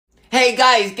Hey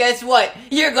guys, guess what?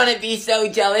 You're gonna be so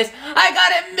jealous. I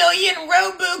got 1,000,000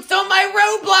 Robux on my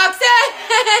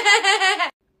Roblox.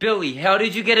 Billy, how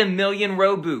did you get 1,000,000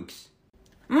 Robux?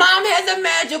 Mom has a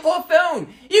magical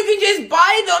phone. You can just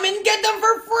buy them and get them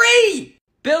for free.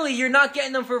 Billy, you're not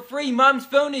getting them for free. Mom's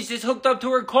phone is just hooked up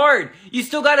to her card. You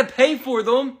still gotta pay for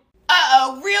them.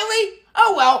 Uh-oh, really?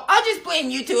 Oh well, I'll just blame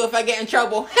you two if I get in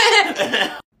trouble.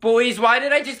 Boys, why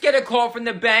did I just get a call from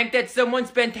the bank that someone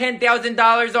spent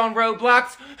 $10,000 on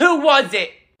Roblox? Who was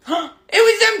it? It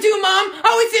was them two, Mom.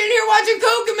 I was sitting here watching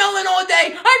Cocomelon all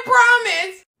day. I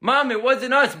promise. Mom, it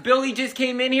wasn't us. Billy just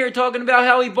came in here talking about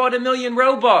how he bought 1,000,000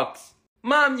 Robux.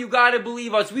 Mom, you gotta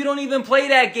believe us. We don't even play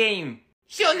that game.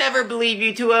 She'll never believe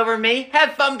you two over me.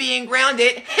 Have fun being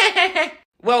grounded.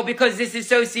 Well, because this is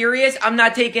so serious, I'm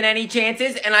not taking any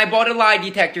chances, and I bought a lie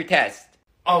detector test.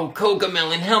 Oh,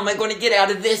 Cocomelon, how am I going to get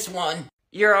out of this one?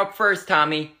 You're up first,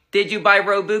 Tommy. Did you buy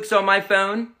Robux on my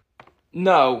phone?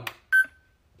 No.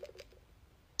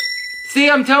 See,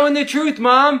 I'm telling the truth,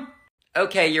 Mom.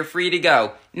 Okay, you're free to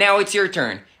go. Now it's your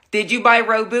turn. Did you buy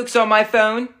Robux on my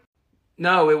phone?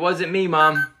 No, it wasn't me,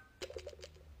 Mom.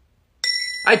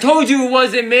 I told you it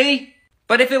wasn't me.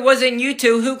 But if it wasn't you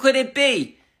two, who could it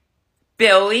be?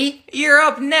 Billy, you're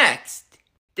up next.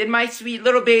 Did my sweet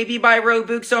little baby buy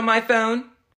Robux on my phone?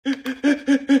 No! I'm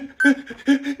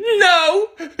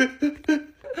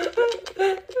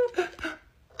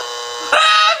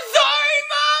sorry,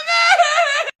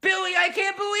 Mama! Billy, I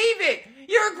can't believe it!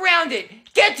 You're grounded.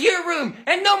 Get to your room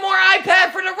and no more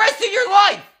iPad for the rest of your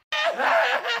life.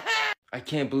 I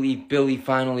can't believe Billy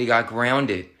finally got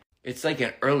grounded. It's like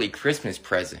an early Christmas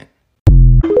present.